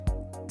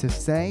To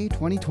say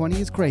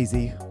 2020 is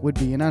crazy would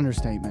be an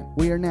understatement.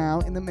 We are now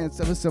in the midst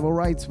of a civil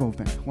rights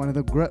movement, one of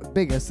the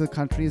biggest the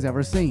country has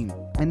ever seen.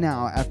 And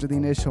now, after the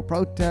initial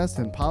protests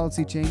and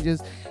policy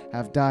changes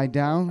have died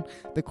down,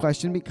 the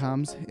question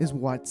becomes, is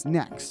what's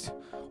next?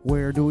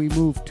 Where do we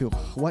move to?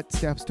 What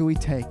steps do we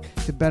take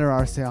to better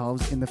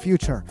ourselves in the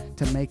future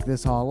to make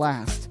this all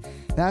last?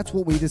 That's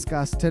what we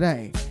discussed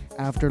today.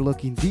 After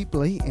looking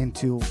deeply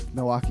into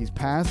Milwaukee's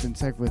past and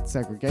with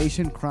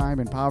segregation, crime,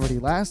 and poverty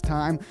last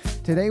time,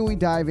 today we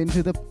dive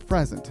into the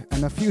present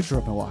and the future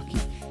of Milwaukee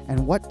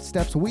and what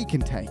steps we can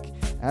take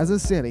as a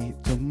city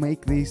to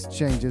make these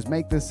changes,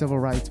 make this civil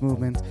rights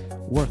movement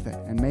worth it,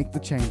 and make the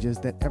changes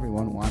that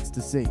everyone wants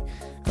to see.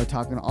 We're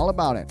talking all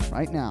about it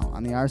right now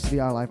on the Our City,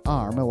 Our Life,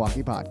 Our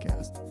Milwaukee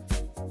podcast.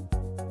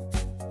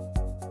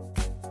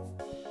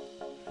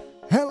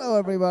 Hello,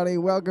 everybody.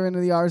 Welcome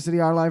into the Our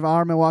City, Our Life,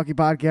 Our Milwaukee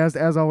podcast.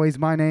 As always,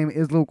 my name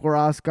is Luke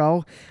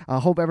Roscoe. I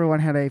hope everyone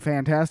had a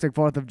fantastic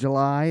 4th of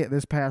July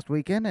this past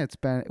weekend. It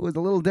was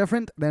a little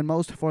different than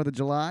most 4th of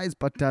Julys,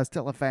 but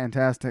still a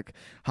fantastic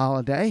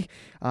holiday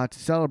to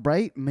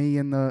celebrate. Me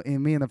and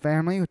the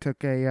family, we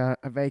took a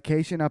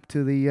vacation up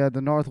to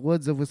the north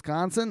woods of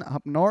Wisconsin,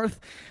 up north.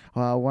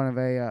 One of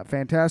a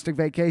fantastic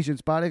vacation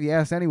spot, if you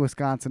ask any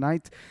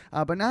Wisconsinites,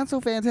 but not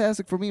so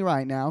fantastic for me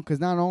right now,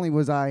 because not only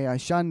was I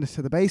shunned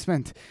to the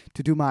basement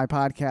to do my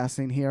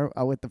podcasting here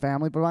with the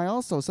family, but I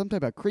also, some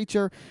type of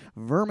creature,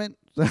 vermin,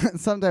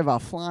 some type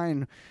of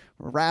flying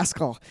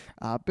rascal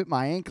bit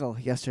my ankle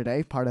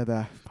yesterday, part of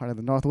the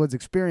Northwoods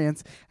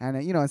experience, and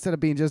instead of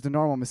being just a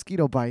normal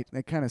mosquito bite,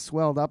 it kind of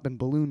swelled up and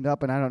ballooned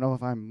up, and I don't know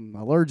if I'm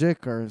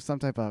allergic or some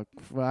type of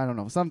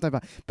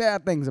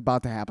bad things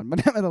about to happen,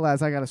 but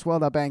nevertheless, I got a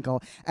swelled up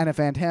ankle and a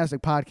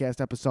fantastic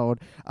podcast episode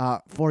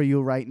for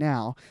you right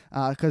now,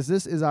 because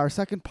this is our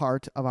second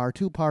part of our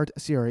two-part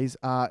series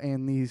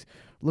in these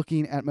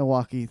looking at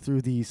Milwaukee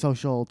through the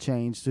social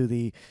change, through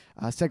the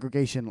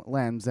segregation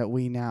lens that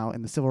we now,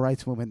 in the civil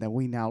rights movement that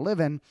we now live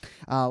in.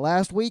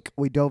 Last week,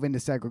 we dove into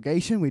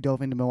segregation. We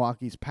dove into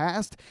Milwaukee's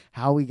past,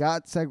 how we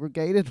got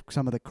segregated,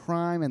 some of the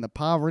crime and the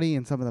poverty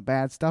and some of the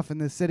bad stuff in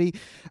this city.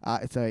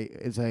 It's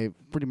a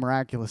pretty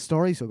miraculous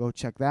story, so go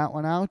check that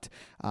one out.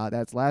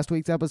 That's last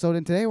week's episode,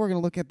 and today we're going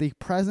to look at the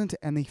present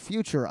and the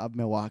future of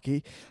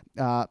Milwaukee.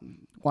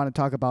 Want to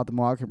talk about the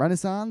Milwaukee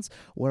Renaissance,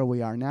 where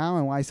we are now,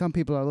 and why some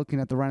people are looking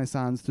at the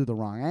Renaissance through the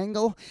wrong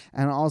angle,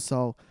 and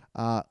also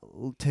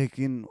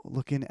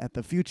looking at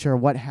the future,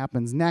 what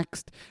happens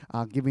next,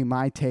 giving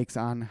my takes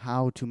on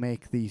how to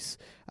make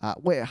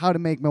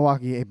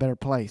Milwaukee a better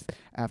place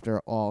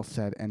after all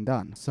said and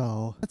done.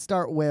 So let's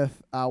start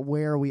with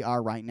where we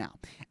are right now.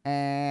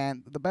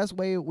 And the best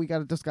way we got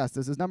to discuss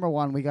this is, number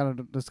one, we got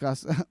to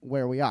discuss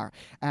where we are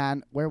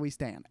and where we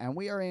stand. And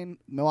we are in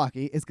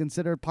Milwaukee is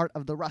considered part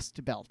of the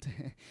Rust Belt.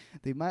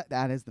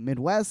 That is the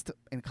Midwest,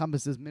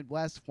 encompasses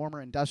Midwest former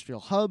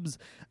industrial hubs,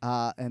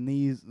 and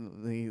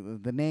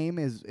the name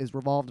is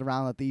revolved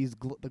around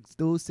that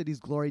those cities'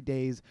 glory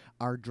days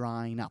are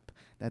drying up,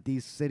 that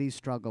these cities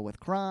struggle with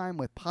crime,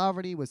 with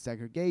poverty, with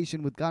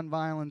segregation, with gun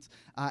violence,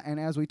 and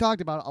as we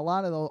talked about,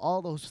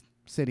 all those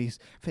cities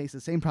face the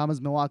same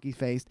problems Milwaukee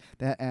faced,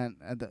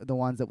 the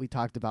ones that we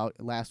talked about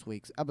last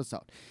week's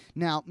episode.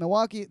 Now,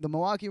 the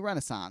Milwaukee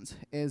Renaissance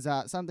is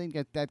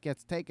something that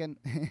gets taken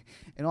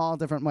in all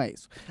different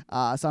ways.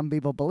 Some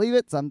people believe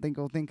it, some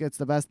people think it's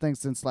the best thing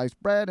since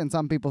sliced bread, and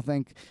some people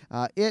think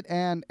it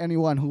and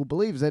anyone who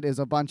believes it is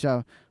a bunch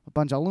of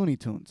Looney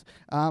Tunes.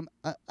 I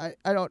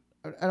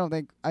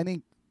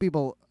think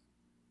people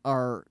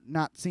are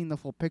not seeing the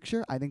full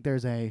picture. I think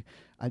there's a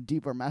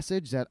deeper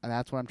message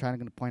that's what I'm trying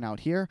to point out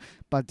here.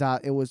 But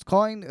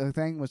the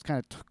thing was kind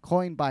of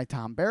coined by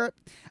Tom Barrett.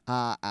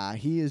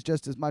 He is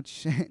just as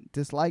much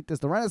disliked as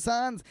the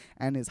Renaissance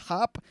and his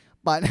hop,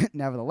 but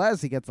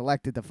nevertheless, he gets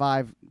elected to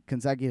 5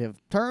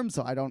 consecutive terms,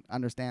 so I don't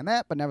understand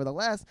that, but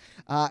nevertheless,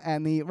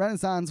 and the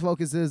Renaissance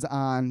focuses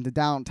on the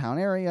downtown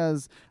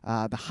areas,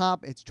 the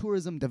hop, its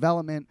tourism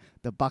development,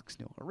 the Bucks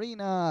new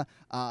arena,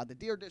 the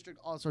Deer District,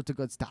 all sorts of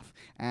good stuff.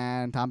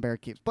 And Tom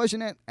Barrett keeps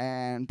pushing it,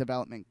 and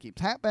development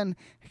keeps happening.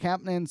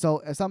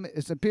 So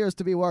it appears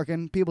to be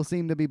working. People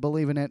seem to be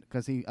believing it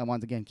because he,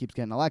 once again, keeps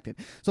getting elected.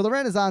 So the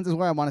Renaissance is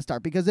where I want to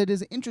start because it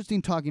is an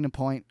interesting talking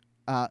point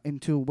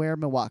into where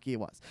Milwaukee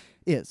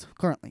is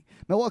currently.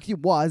 Milwaukee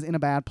was in a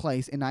bad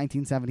place in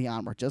 1970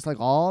 onward. Just like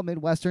all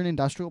Midwestern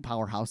industrial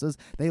powerhouses,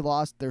 they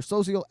lost their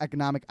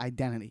socioeconomic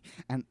identity.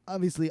 And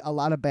obviously a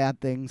lot of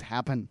bad things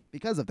happen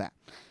because of that.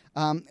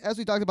 As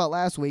we talked about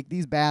last week,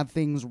 these bad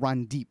things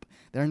run deep.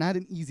 They're not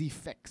an easy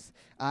fix.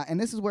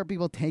 And this is where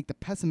people take the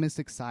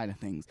pessimistic side of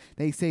things.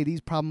 They say these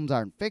problems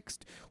aren't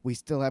fixed. We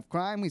still have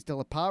crime. We still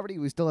have poverty.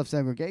 We still have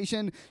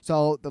segregation.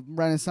 So the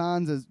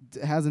Renaissance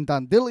hasn't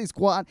done diddly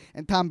squat,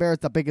 and Tom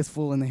Barrett's the biggest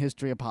fool in the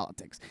history of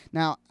politics.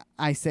 Now,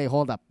 I say,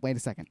 hold up, wait a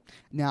second.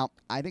 Now,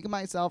 I think of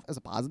myself as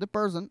a positive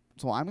person,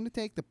 so I'm going to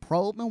take the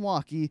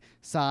pro-Milwaukee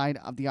side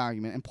of the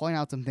argument and point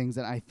out some things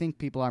that I think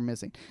people are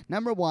missing.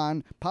 Number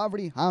one,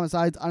 poverty,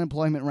 homicides,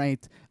 unemployment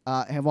rates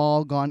have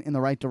all gone in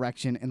the right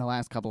direction in the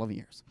last couple of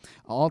years.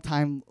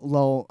 All-time all-time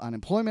low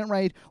unemployment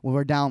rate. We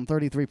were down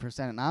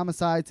 33% in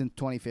homicides in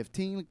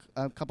 2015,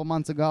 a couple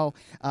months ago.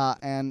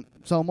 And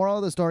so moral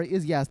of the story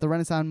is, yes, the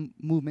Renaissance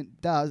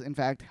movement does, in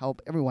fact,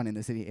 help everyone in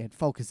the city. It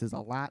focuses a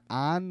lot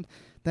on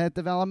that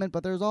development,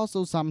 but there's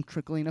also some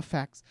trickling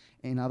effects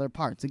in other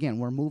parts. Again,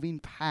 we're moving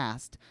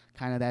past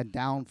kind of that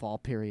downfall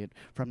period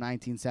from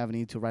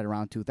 1970 to right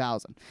around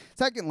 2000.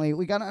 Secondly,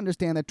 we got to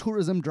understand that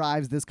tourism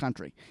drives this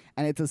country,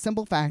 and it's a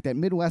simple fact that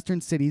Midwestern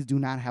cities do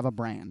not have a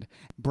brand.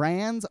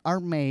 Brands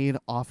are made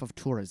off of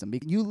tourism.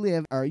 You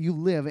live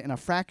in a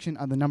fraction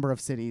of the number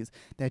of cities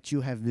that you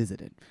have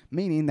visited,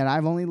 meaning that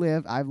I've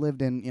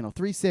lived in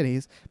 3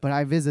 cities, but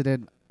I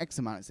visited X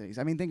amount of cities.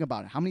 I mean, think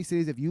about it. How many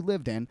cities have you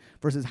lived in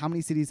versus how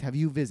many cities have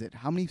you visited?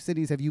 How many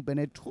cities have you been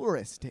a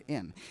tourist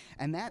in?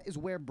 And that is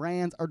where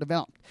brands are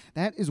developed.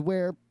 That is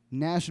where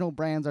national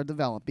brands are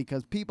developed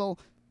because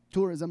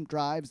tourism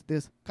drives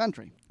this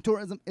country.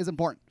 Tourism is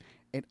important.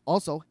 It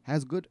also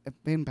has good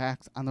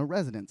impacts on the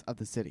residents of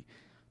the city.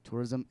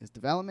 Tourism is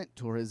development.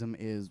 Tourism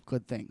is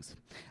good things.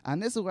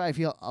 And this is where I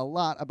feel a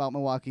lot about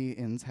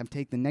Milwaukeeans have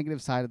taken the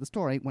negative side of the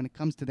story when it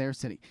comes to their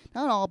city.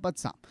 Not all, but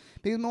some.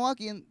 Because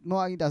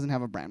Milwaukee doesn't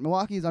have a brand.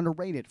 Milwaukee is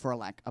underrated, for a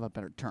lack of a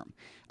better term.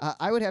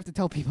 I would have to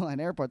tell people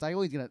at airports, I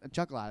always get a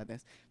chuckle out of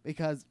this,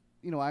 because,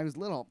 I was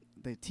little,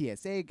 the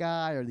TSA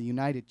guy or the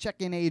United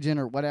check-in agent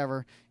or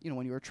whatever,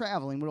 when you were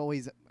traveling would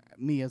always...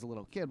 me as a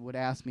little kid would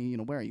ask me,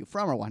 where are you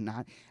from or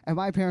whatnot, and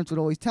my parents would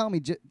always tell me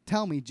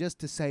just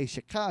to say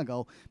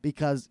Chicago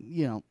because,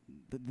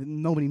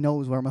 nobody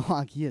knows where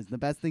Milwaukee is. The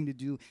best thing to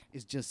do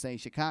is just say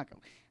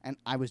Chicago. And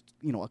I was,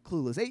 a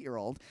clueless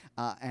 8-year-old,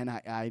 and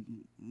I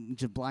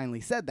just blindly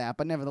said that.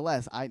 But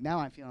nevertheless,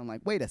 I'm feeling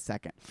like, wait a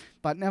second.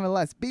 But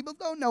nevertheless, people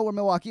don't know where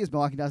Milwaukee is.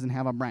 Milwaukee doesn't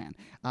have a brand.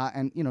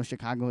 And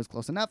Chicago is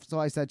close enough, so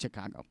I said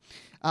Chicago.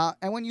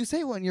 And when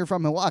you're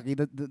from Milwaukee,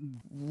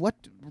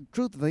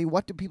 truthfully,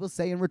 what do people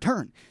say in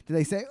return? Do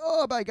they say,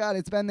 oh, my God,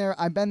 I've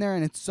been there,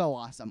 and it's so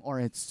awesome, or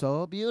it's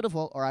so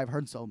beautiful, or I've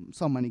heard so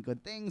many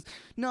good things?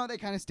 No, they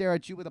kind of stare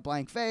at you with a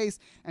blank face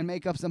and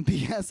make up some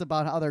BS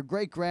about how their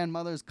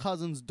great-grandmother's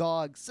cousin's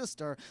dog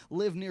sister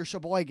lived near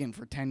Sheboygan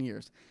for 10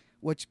 years,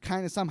 which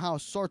kind of somehow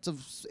is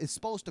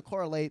supposed to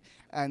correlate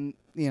and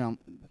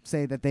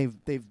say that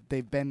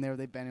they've been there,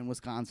 they've been in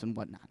Wisconsin,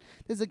 whatnot.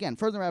 This is again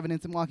further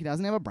evidence that Milwaukee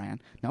doesn't have a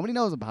brand. Nobody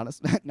knows about us.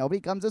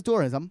 Nobody comes as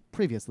tourism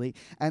previously,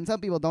 and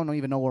some people don't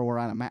even know where we're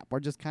on a map. We're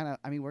just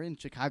we're in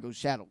Chicago's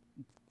shadow,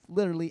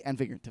 literally and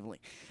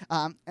figuratively.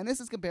 And this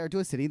is compared to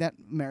a city that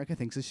America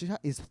thinks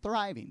is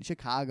thriving.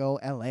 Chicago,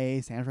 LA,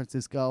 San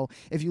Francisco.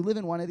 If you live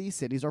in one of these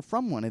cities or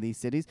from one of these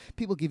cities,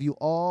 people give you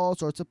all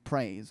sorts of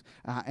praise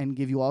and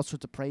give you all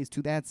sorts of praise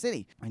to that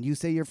city. And you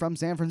say you're from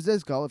San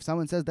Francisco. If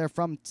someone says they're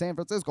from San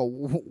Francisco,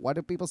 what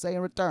do people say in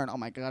return? Oh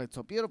my God, it's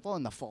so beautiful,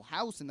 and the Full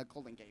House and the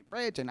Golden Gate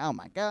Bridge, and oh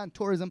my God,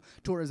 tourism,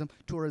 tourism,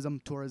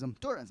 tourism, tourism,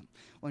 tourism.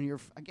 When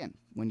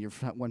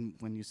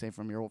you say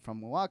from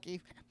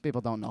Milwaukee,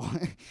 people don't know.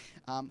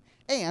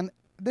 And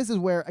this is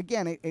where,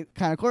 again, it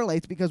kind of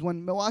correlates because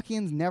when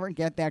Milwaukeeans never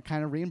get that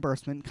kind of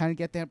reimbursement, kind of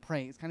get that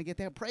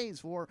praise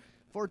for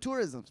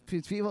tourism.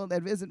 People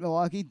that visit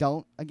Milwaukee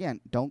don't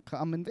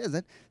come and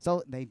visit,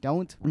 so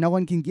no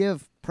one can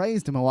give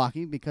praise to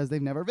Milwaukee because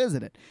they've never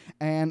visited.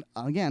 And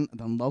again,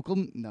 the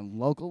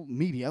local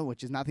media,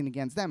 which is nothing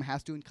against them,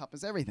 has to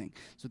encompass everything.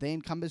 So they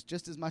encompass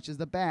just as much as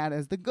the bad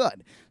as the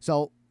good.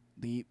 So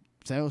the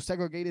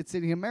segregated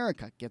city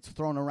America gets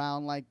thrown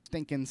around like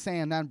stinking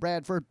sand on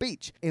Bradford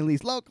Beach, at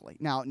least locally.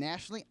 Now,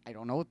 nationally, I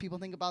don't know what people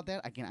think about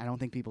that. Again, I don't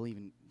think people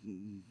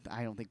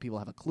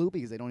have a clue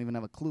because they don't even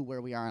have a clue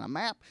where we are on a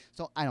map,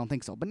 so I don't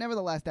think so. But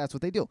nevertheless, that's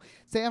what they do.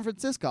 San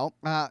Francisco,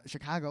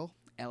 Chicago,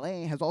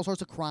 LA has all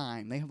sorts of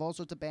crime. They have all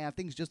sorts of bad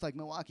things, just like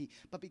Milwaukee.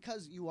 But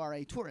because you are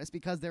a tourist,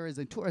 because there is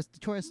a tourist,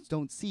 tourists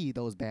don't see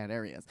those bad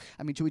areas.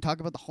 I mean, should we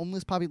talk about the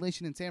homeless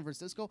population in San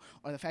Francisco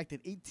or the fact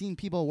that 18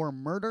 people were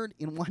murdered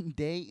in one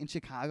day in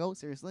Chicago?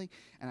 Seriously?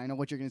 And I know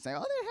what you're going to say. Oh,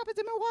 that happens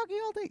in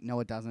Milwaukee all day. No,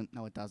 it doesn't.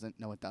 No, it doesn't.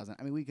 No, it doesn't.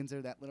 I mean, we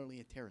consider that literally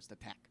a terrorist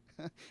attack.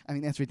 I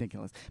mean, that's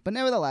ridiculous. But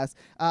nevertheless,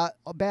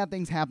 bad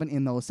things happen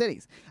in those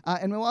cities.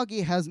 And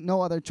Milwaukee has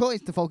no other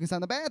choice to focus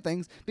on the bad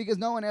things because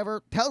no one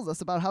ever tells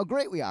us about how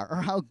great we are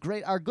or how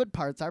great our good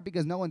parts are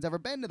because no one's ever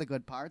been to the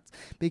good parts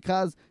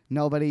because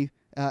nobody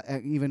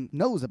even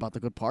knows about the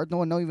good part. No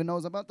one even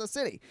knows about the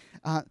city.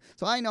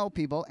 So I know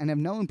people and have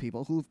known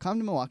people who've come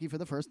to Milwaukee for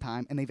the first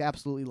time and they've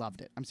absolutely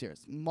loved it. I'm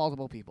serious.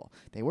 Multiple people.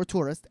 They were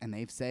tourists and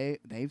they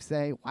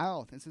say,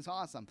 wow, this is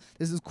awesome.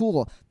 This is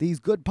cool.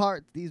 These good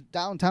parts, these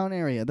downtown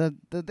area, the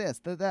this,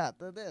 the that,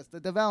 the this, the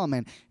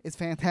development is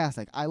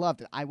fantastic. I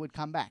loved it. I would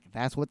come back.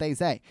 That's what they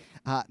say.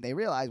 They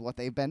realize what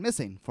they've been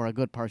missing for a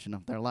good portion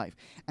of their life.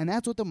 And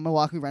that's what the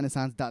Milwaukee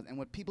Renaissance does. And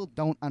what people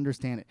don't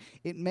understand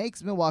it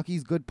makes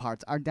Milwaukee's good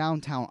parts, our downtown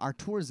downtown,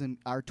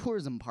 our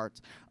tourism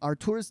parts, our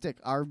touristic,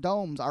 our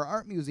domes, our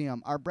art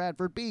museum, our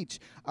Bradford Beach,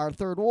 our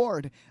Third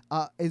Ward,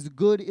 as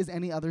good as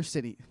any other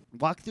city.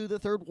 Walk through the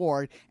Third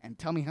Ward and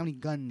tell me how many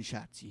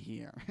gunshots you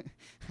hear.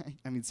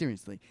 I mean,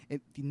 seriously,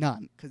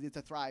 none, because it's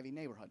a thriving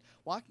neighborhood.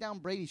 Walk down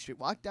Brady Street,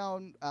 walk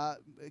down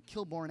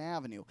Kilbourne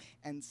Avenue,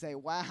 and say,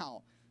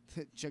 wow,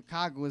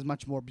 Chicago is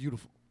much more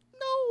beautiful.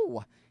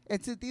 No!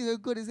 It's as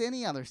good as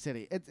any other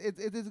city. It's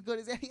as good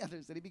as any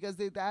other city because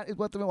that is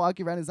what the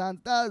Milwaukee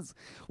Renaissance does.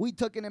 We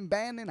took an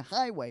abandoned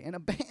highway,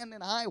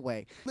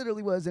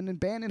 literally was an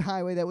abandoned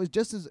highway that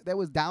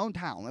was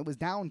downtown. It was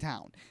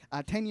downtown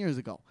 10 years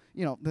ago.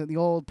 You know, the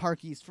old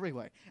Park East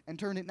Freeway, and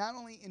turned it not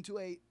only into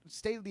a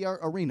state-of-the-art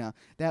arena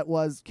that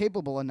was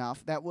capable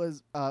enough, that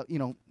was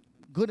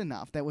good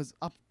enough, that was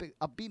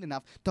upbeat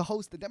enough to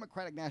host the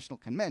Democratic National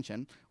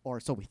Convention, or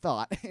so we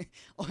thought,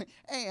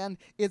 and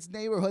its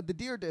neighborhood, the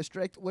Deer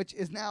District, which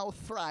is now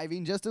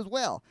thriving just as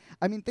well.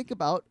 I mean, think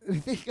about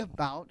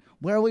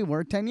where we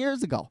were 10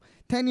 years ago.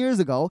 10 years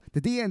ago, the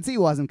DNC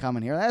wasn't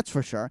coming here, that's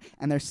for sure,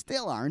 and there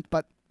still aren't,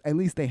 but at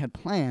least they had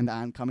planned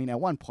on coming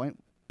at one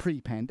point,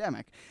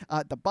 pre-pandemic.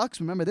 The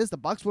Bucks, remember this? The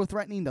Bucks were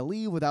threatening to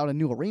leave without a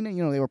new arena.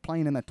 You know, they were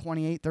playing in the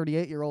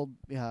 38-year-old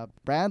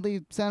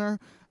Bradley Center.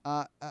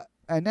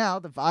 And now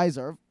the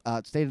Visor,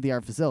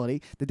 state-of-the-art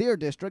facility, the Deer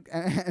District,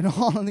 and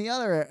all the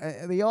other,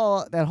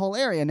 that whole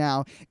area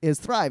now is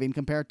thriving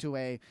compared to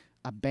a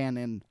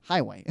abandoned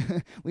highway.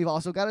 We've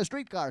also got a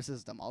streetcar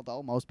system,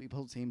 although most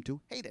people seem to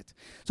hate it.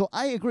 So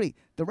I agree.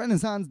 The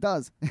Renaissance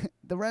does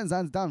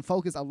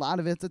focus a lot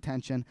of its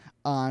attention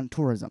on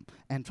tourism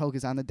and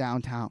focus on the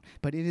downtown,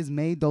 but it has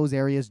made those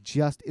areas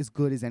just as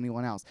good as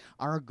anyone else.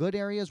 Our good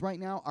areas right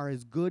now are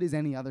as good as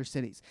any other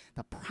cities.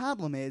 The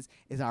problem is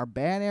our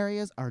bad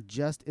areas are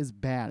just as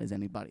bad as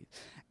anybody's.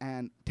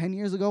 And 10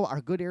 years ago,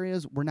 our good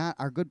areas were not,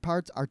 our good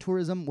parts, our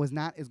tourism was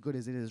not as good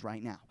as it is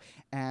right now.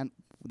 And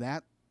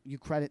that you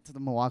credit to the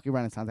Milwaukee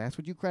Renaissance. That's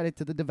what you credit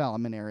to the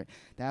development area.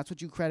 That's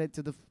what you credit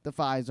to the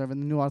Pfizer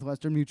and the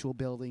Northwestern Mutual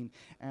building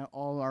and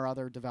all our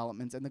other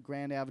developments and the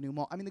Grand Avenue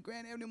Mall. I mean, the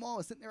Grand Avenue Mall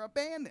is sitting there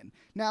abandoned.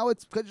 Now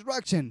it's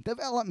construction,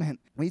 development.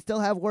 We still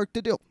have work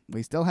to do.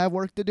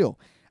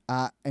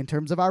 In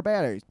terms of our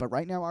bad areas, but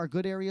right now our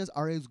good areas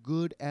are as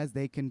good as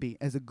they can be,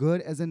 as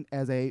good as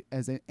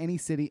any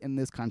city in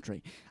this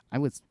country. I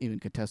would even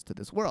contest to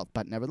this world,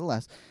 but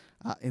nevertheless,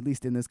 at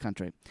least in this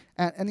country.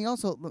 And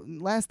the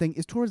last thing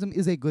is tourism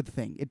is a good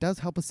thing. It does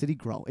help a city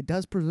grow. It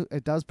does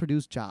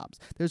produce jobs.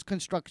 There's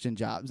construction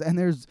jobs, and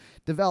there's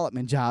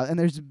development jobs, and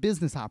there's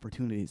business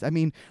opportunities. I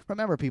mean,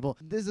 remember, people,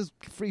 this is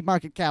free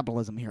market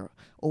capitalism here.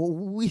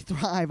 We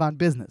thrive on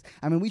business.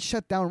 I mean, we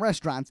shut down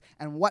restaurants,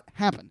 and what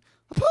happened?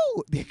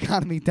 Woo! The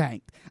economy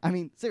tanked. I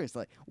mean,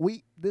 seriously,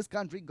 this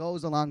country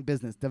goes along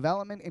business.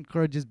 Development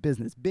encourages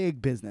business,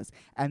 big business.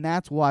 And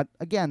that's what,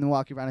 again, the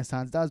Milwaukee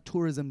Renaissance does,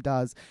 tourism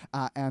does.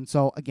 And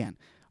so, again,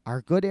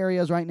 our good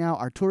areas right now,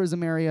 our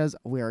tourism areas,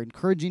 we are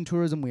encouraging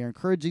tourism, we are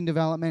encouraging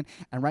development,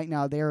 and right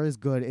now they're as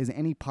good as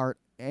any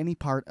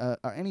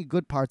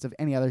good parts of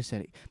any other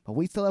city. But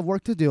we still have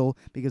work to do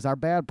because our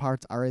bad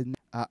parts are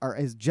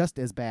just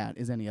as bad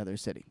as any other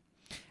city.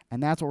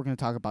 And that's what we're going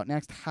to talk about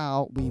next,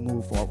 how we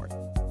move forward.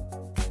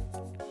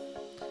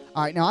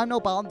 All right, now I'm no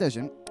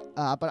politician,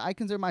 but I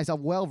consider myself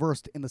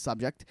well-versed in the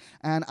subject,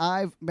 and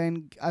I've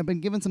been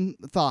given some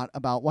thought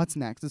about what's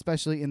next,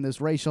 especially in this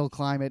racial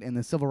climate and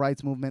the civil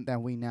rights movement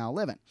that we now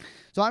live in.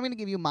 So I'm going to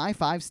give you my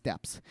 5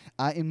 steps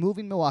in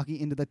moving Milwaukee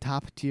into the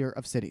top tier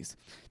of cities,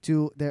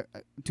 to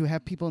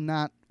have people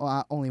not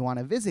only want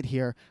to visit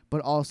here,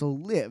 but also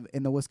live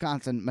in the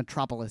Wisconsin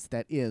metropolis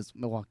that is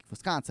Milwaukee,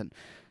 Wisconsin.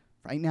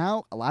 Right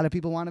now, a lot of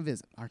people want to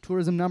visit. Our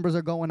tourism numbers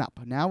are going up.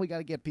 Now we got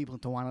to get people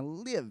to want to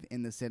live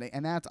in the city,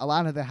 and that's a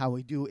lot of how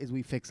we do is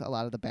we fix a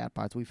lot of the bad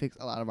parts. We fix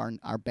a lot of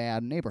our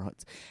bad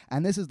neighborhoods,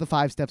 and this is the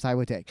 5 steps I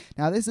would take.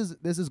 Now, this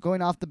is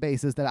going off the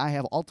basis that I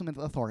have ultimate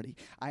authority.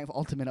 I have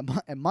ultimate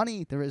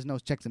money. There is no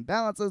checks and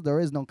balances. There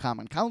is no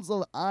common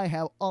council. I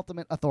have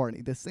ultimate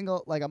authority. The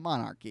single like a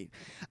monarchy.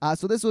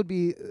 So this would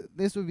be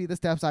the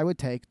steps I would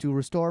take to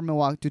restore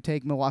Milwaukee, to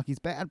take Milwaukee's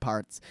bad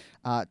parts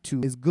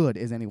to as good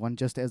as anyone,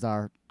 just as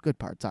our good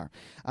parts are.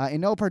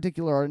 In no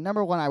particular order,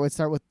 number 1, I would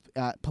start with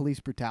police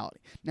brutality.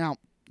 Now,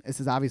 this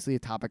is obviously a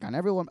topic on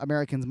every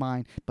American's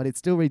mind, but it's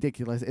still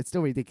ridiculous. It's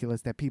still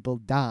ridiculous that people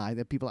die,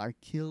 that people are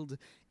killed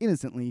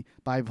innocently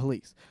by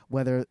police,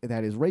 whether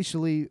that is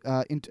racially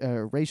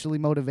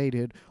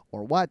motivated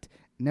or what.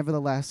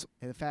 Nevertheless,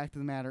 the fact of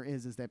the matter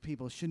is that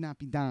people should not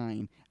be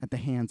dying at the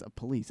hands of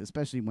police,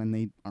 especially when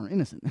they are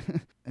innocent.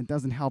 It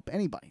doesn't help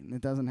anybody.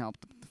 It doesn't help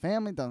the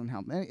family.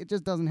 It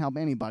just doesn't help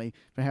anybody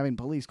for having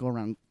police go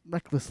around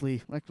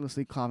recklessly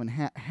causing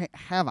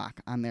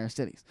havoc on their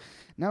cities.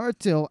 Number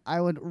 2,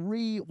 I would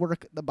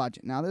rework the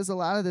budget. Now, a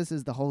lot of this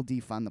is the whole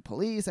defund the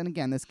police, and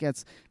again, this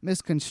gets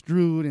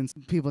misconstrued, and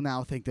people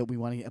now think that we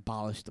want to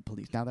abolish the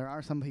police. Now, there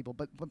are some people,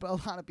 but a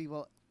lot of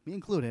people, me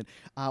included,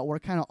 we're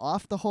kind of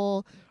off the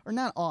whole, or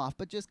not off,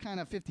 but just kind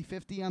of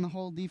 50-50 on the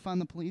whole defund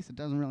the police. It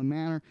doesn't really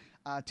matter,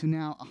 to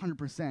now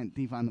 100%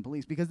 defund the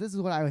police, because this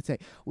is what I would say.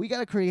 We got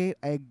to create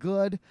a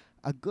good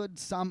a good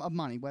sum of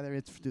money, whether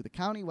it's through the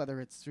county, whether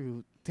it's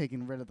through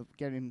taking rid of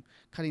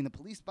cutting the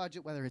police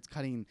budget, whether it's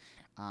cutting,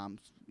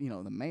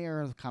 the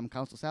mayor, the common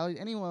council salary,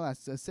 anyone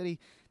else, a city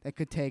that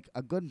could take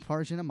a good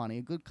portion of money,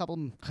 a good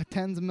couple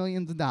tens of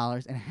millions of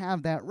dollars, and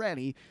have that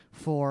ready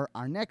for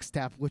our next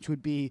step, which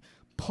would be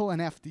pull an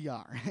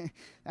FDR.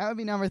 That would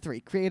be number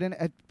 3.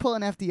 Pull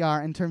an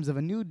FDR in terms of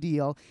a new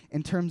deal,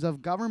 in terms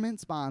of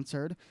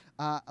government-sponsored,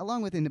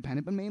 along with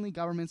independent, but mainly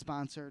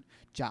government-sponsored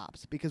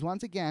jobs. Because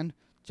once again,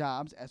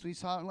 jobs, as we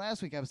saw in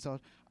last week's episode,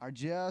 are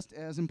just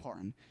as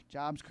important.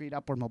 Jobs create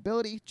upward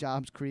mobility.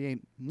 Jobs create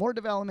more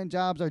development.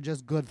 Jobs are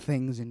just good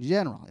things in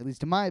general, at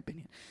least in my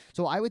opinion.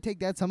 So I would take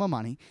that sum of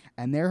money,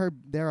 and there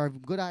are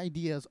good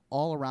ideas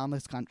all around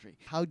this country.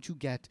 How'd you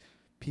get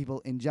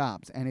people in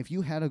jobs? And if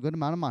you had a good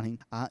amount of money,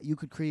 you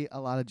could create a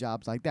lot of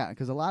jobs like that.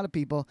 Because a lot of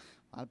people,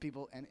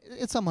 and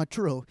it's somewhat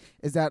true,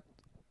 is that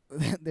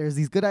there's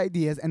these good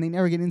ideas, and they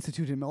never get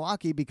instituted in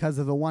Milwaukee because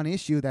of the one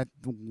issue that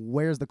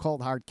where's the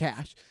cold hard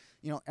cash.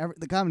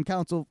 The common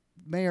council,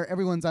 mayor,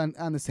 everyone's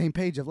on the same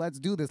page of let's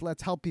do this,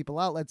 let's help people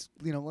out,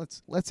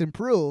 let's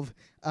improve,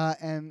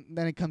 and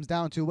then it comes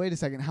down to, wait a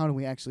second, how do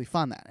we actually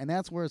fund that? And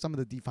that's where some of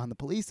the defund the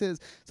police is.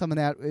 Some of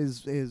that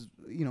is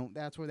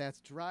that's where that's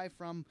derived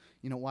from.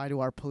 Why do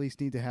our police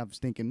need to have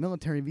stinking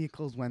military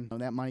vehicles when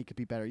that money could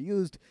be better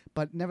used?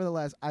 But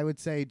nevertheless, I would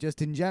say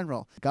just in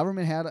general,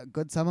 government had a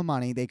good sum of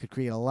money. They could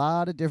create a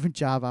lot of different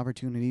job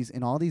opportunities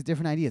and all these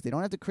different ideas. They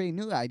don't have to create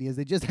new ideas.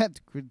 They just have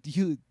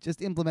to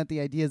just implement the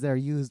ideas that are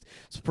used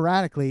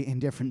sporadically in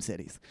different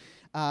cities.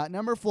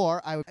 Number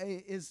 4,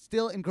 is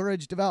still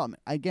encourage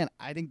development. Again,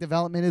 I think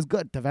development is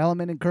good.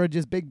 Development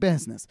encourages big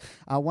business.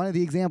 One of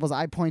the examples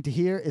I point to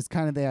here is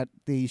kind of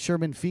the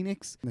Sherman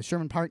Phoenix, the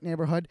Sherman Park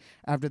neighborhood,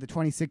 after the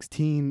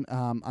 2016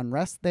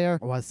 unrest.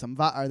 It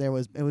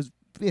was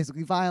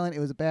basically violent. It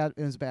was a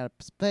bad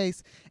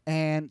space,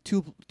 and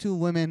two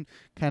women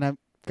kind of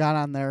got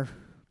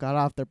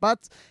off their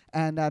butts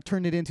and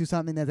turned it into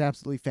something that's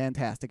absolutely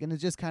fantastic. And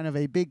it's just kind of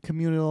a big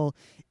communal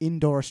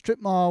indoor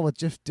strip mall with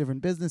just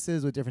different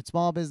businesses, with different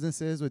small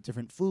businesses, with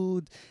different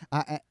foods,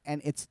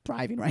 and it's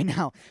thriving right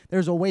now.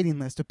 There's a waiting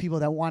list of people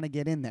that want to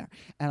get in there,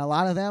 and a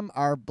lot of them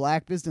are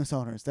black business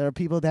owners. There are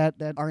people that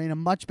are in a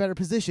much better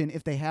position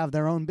if they have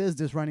their own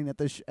business running at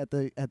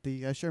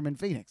the Sherman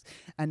Phoenix.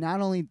 And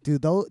not only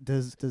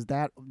does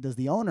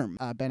the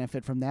owner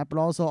benefit from that, but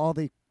also all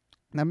the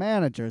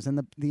managers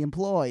and the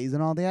employees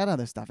and all that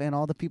other stuff and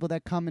all the people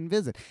that come and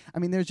visit. I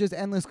mean, there's just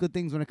endless good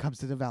things when it comes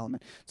to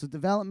development. So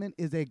development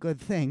is a good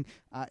thing,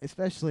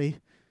 especially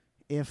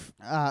if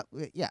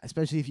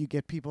you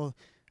get people,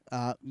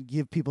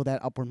 give people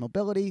that upward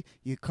mobility.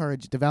 You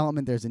encourage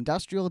development. There's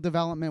industrial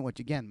development, which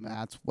again,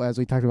 that's as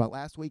we talked about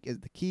last week,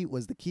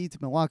 was the key to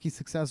Milwaukee's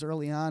success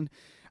early on.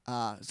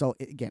 So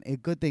again, a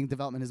good thing.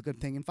 Development is a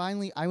good thing. And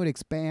finally, I would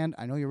expand.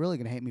 I know you're really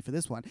going to hate me for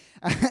this one.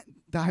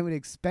 I would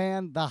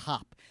expand the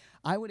hop.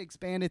 I would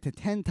expand it to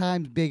 10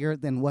 times bigger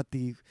than what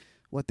the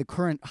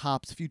current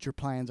hop's future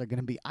plans are going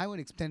to be. I would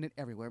extend it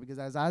everywhere because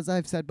as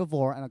I've said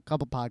before, and a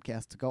couple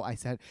podcasts ago, I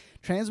said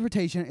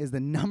transportation is the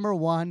number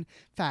one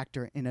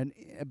factor in an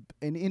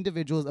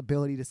individual's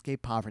ability to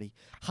escape poverty.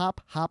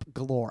 Hop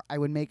galore. I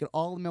would make it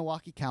all in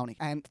Milwaukee County,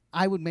 and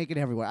I would make it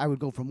everywhere. I would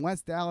go from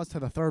West Dallas to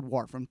the 3rd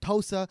Ward, from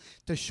Tosa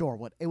to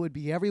Shorewood. It would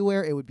be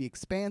everywhere. It would be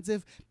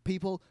expansive.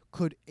 People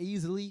could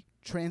easily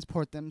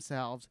transport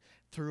themselves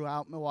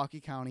throughout Milwaukee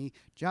County.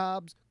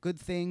 Jobs, good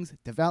things,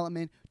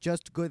 development,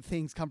 just good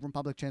things come from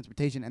public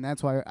transportation, and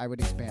that's why I would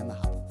expand the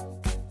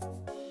hub.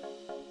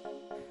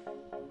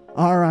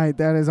 All right,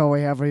 that is all we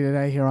have for you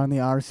today here on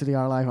the Our City,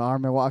 Our Life, Our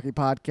Milwaukee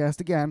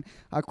podcast. Again,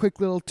 a quick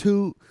little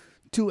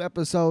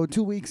two-episode,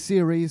 2-week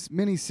series,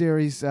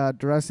 mini-series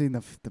addressing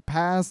the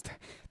past,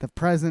 the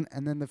present,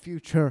 and then the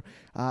future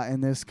in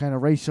this kind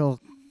of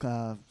racial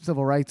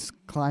civil rights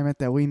climate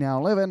that we now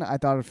live in. I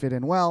thought it fit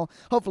in well.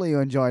 Hopefully you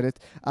enjoyed it.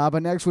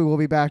 But next week we'll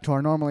be back to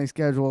our normally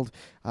scheduled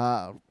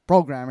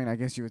programming, I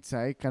guess you would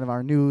say, kind of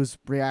our news,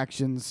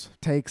 reactions,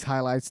 takes,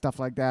 highlights, stuff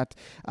like that.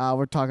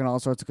 We're talking all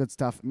sorts of good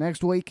stuff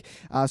next week.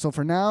 So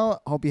for now,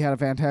 hope you had a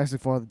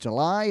fantastic 4th of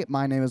July.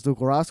 My name is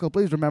Luke Orozco.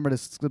 Please remember to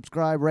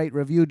subscribe, rate,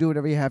 review, do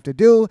whatever you have to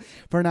do.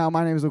 For now,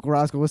 my name is Luke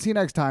Orozco. We'll see you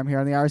next time here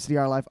on the Our City,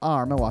 Our Life,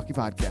 Our Milwaukee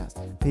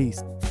podcast.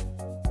 Peace.